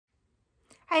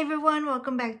Hi everyone,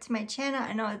 welcome back to my channel.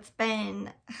 I know it's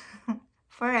been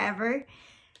forever,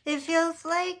 it feels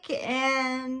like,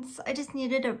 and I just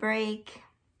needed a break.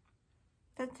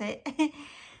 That's it.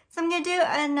 So I'm going to do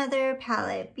another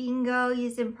palette bingo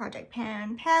using Project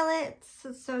Pan palettes.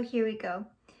 So here we go.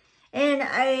 And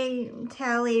I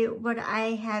tally what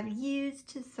I have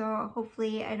used, so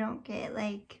hopefully I don't get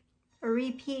like a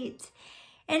repeat.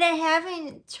 And I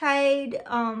haven't tried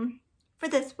for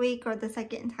this week or the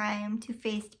second time Too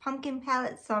Faced pumpkin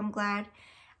palette, so I'm glad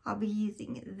I'll be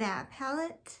using that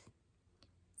palette.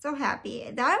 So happy.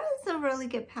 That was a really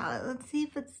good palette. Let's see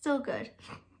if it's still good.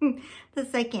 The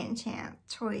second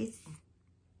chance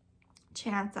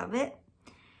of it.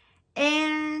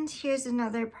 And here's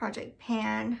another Project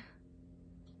Pan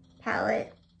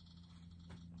palette.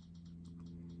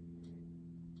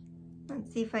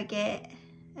 Let's see if I get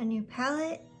a new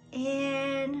palette.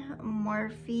 And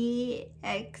Morphe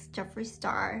X Jeffree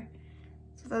Star.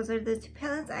 So those are the two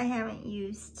palettes I haven't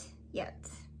used yet.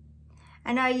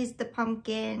 I know I used the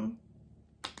pumpkin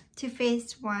Too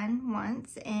Faced one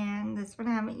once, and this one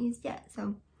I haven't used yet,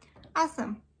 so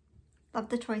awesome. Love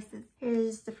the choices.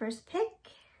 Here's the first pick.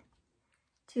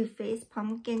 Too Faced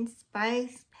Pumpkin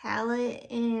Spice palette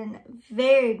in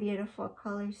very beautiful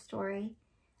color story.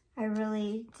 I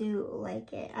really do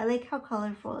like it. I like how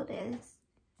colorful it is.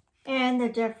 And the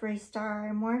Jeffree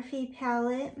Star Morphe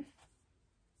palette.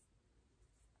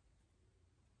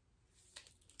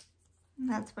 And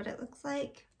that's what it looks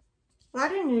like. A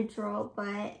lot of neutral,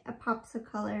 but a pops of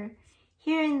color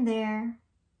here and there.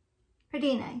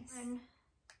 Pretty nice.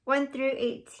 1 through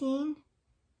 18,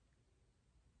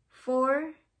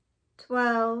 4,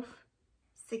 12,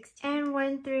 16, and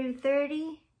 1 through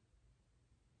 30,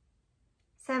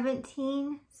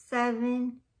 17,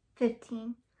 7,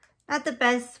 15. Not the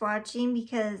best swatching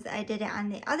because I did it on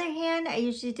the other hand. I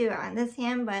usually do it on this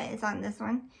hand, but it's on this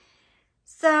one.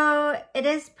 So it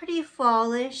is pretty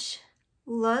fallish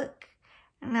look.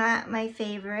 Not my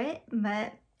favorite,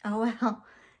 but oh well.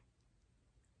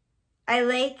 I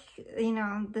like, you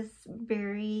know, this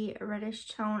berry reddish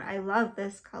tone. I love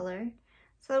this color.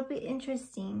 So it'll be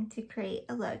interesting to create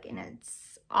a look, and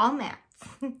it's all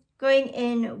mattes. Going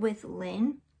in with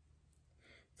Lynn.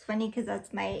 It's funny because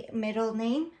that's my middle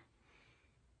name.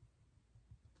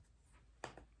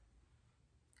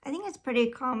 I think it's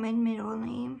pretty common middle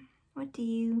name. What do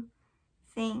you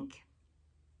think?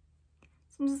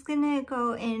 So I'm just gonna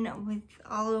go in with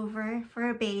all over for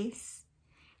a base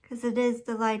because it is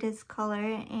the lightest color,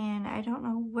 and I don't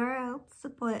know where else to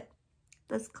put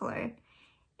this color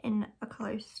in a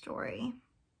color story.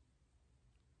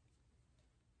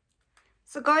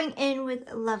 So going in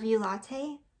with Love You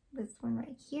Latte, this one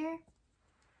right here.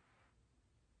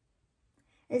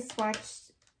 It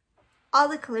swatched, all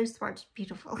the colors swatched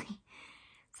beautifully.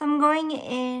 So I'm going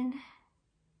in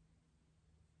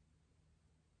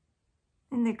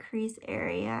the crease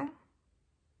area.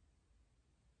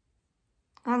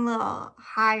 Gone a little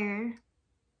higher.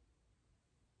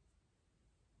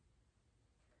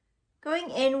 Going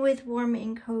in with Warm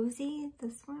and Cozy,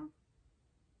 this one.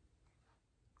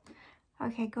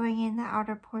 Okay, going in the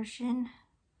outer portion.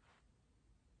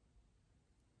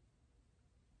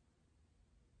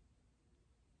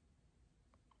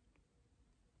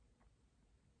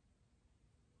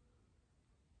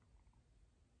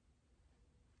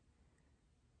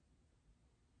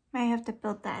 Might have to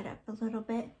build that up a little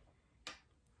bit.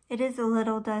 It is a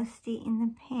little dusty in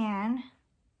the pan.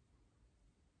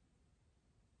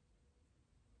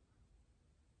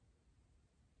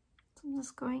 So I'm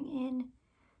just going in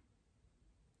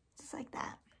just like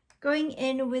that. Going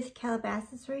in with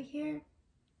Calabasas right here.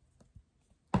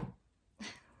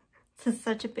 This is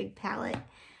such a big palette.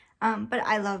 But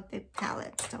I love big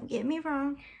palettes, don't get me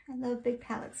wrong. I love big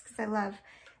palettes because I love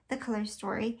the color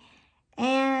story.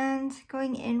 And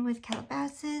going in with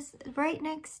Calabasas right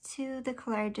next to the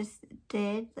color I just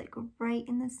did, like right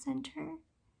in the center.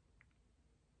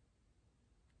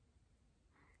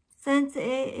 Since it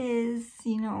is,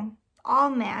 you know,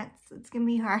 all mattes, it's gonna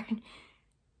be hard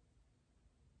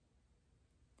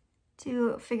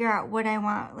to figure out what I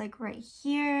want, like right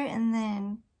here and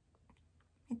then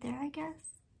right there, I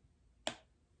guess.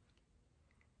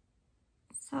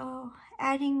 So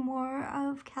adding more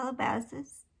of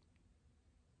Calabasas.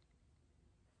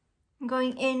 I'm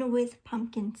going in with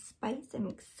Pumpkin Spice. I'm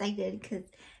excited because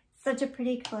it's such a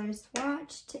pretty color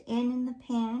swatched and in the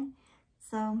pan.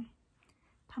 So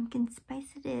Pumpkin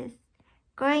Spice it is.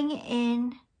 Going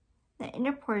in the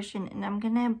inner portion, and I'm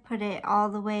gonna put it all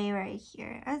the way right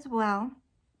here as well.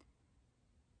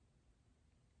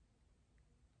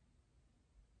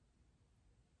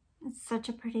 It's such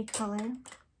a pretty color.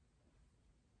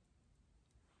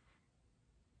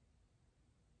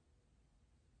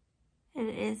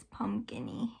 It is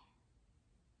pumpkin-y.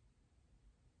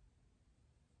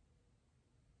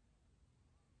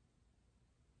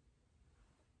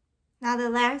 Now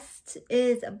the last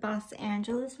is Los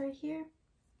Angeles right here.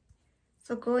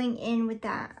 So going in with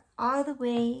that all the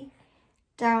way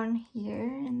down here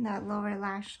in that lower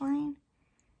lash line.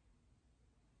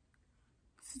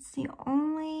 So it's the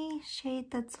only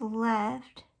shade that's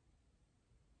left.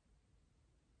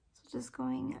 So just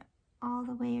going all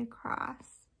the way across.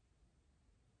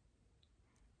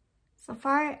 So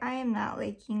far, I am not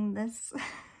liking this.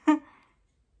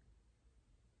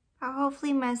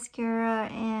 Hopefully mascara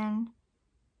and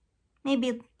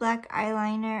maybe black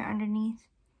eyeliner underneath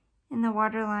in the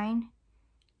waterline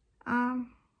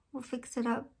will fix it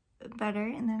up better.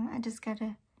 And then I just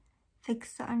gotta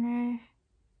fix the under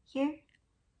here.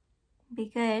 Be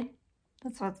good.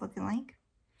 That's what it's looking like.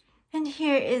 And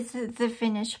here is the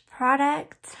finished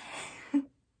product.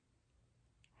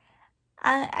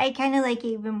 I kind of like it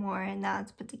even more now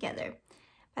it's put together.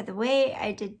 By the way,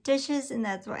 I did dishes and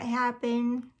that's what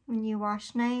happened when you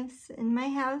wash knives in my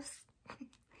house.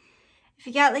 If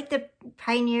you got like the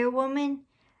Pioneer Woman,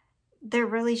 they're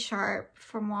really sharp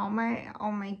from Walmart.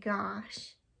 Oh my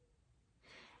gosh.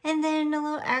 And then a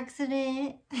little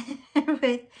accident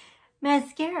with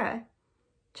mascara.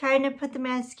 Trying to put the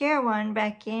mascara one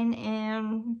back in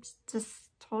and just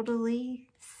totally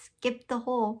skipped the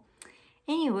hole.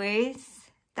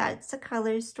 Anyways, that's the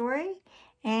color story.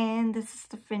 And this is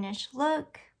the finished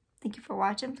look. Thank you for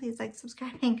watching. Please like,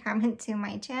 subscribe, and comment to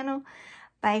my channel.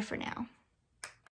 Bye for now.